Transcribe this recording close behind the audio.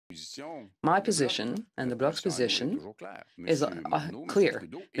My position and the Bloc's position is clear.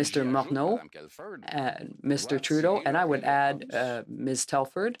 Mr. Morneau, Mr. Trudeau, and I would add Ms.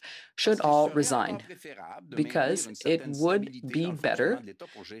 Telford, should all resign because it would be better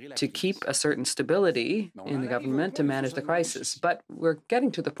to keep a certain stability in the government to manage the crisis. But we're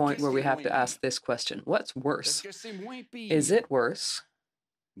getting to the point where we have to ask this question. What's worse? Is it worse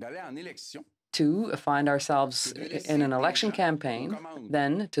to find ourselves in an election campaign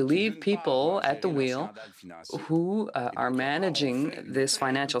than to leave people at the wheel who are managing this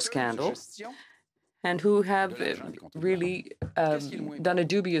financial scandal and who have really done a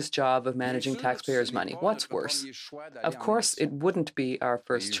dubious job of managing taxpayers' money? What's worse? Of course, it wouldn't be our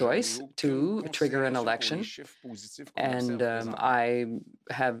first choice to trigger an election, and I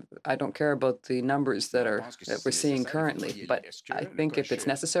don't care about the numbers that we're seeing currently, but I think if it's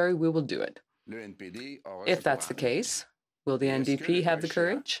necessary, we will do it. If that's the case, will the NDP have the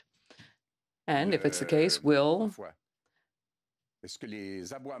courage? And if it's the case, will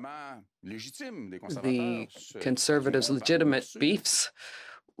the Conservatives' legitimate beefs,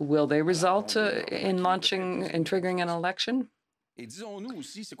 will they result in launching and triggering an election?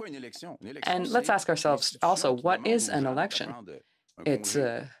 And let's ask ourselves also, what is an election? It's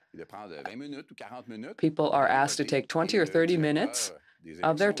people are asked to take 20 or 30 minutes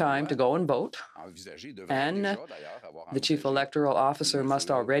of their time to go and vote, and the chief electoral officer must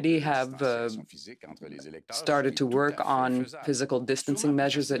already have started to work on physical distancing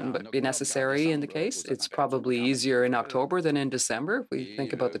measures that would be necessary in the case. It's probably easier in October than in December, if we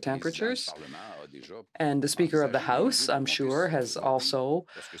think about the temperatures. And the Speaker of the House, I'm sure, has also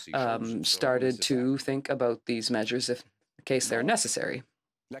started to think about these measures in case they're necessary.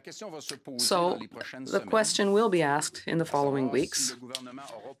 So the question will be asked in the following weeks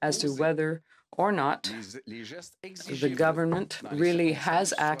as to whether or not the government really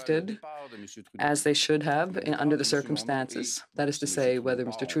has acted as they should have under the circumstances. That is to say, whether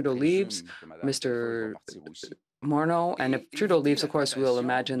Mr. Trudeau leaves, Mr. Morneau, and if Trudeau leaves, of course, we'll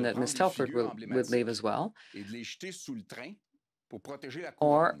imagine that Ms. Telford would leave as well.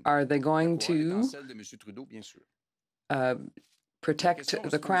 Or are they going to protect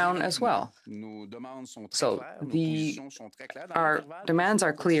the Crown as well? So our demands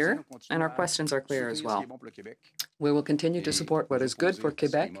are clear and our questions are clear as well. We will continue to support what is good for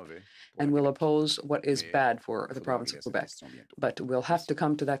Quebec and will oppose what is bad for the province of Quebec. But we'll have to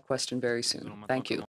come to that question very soon. Thank you.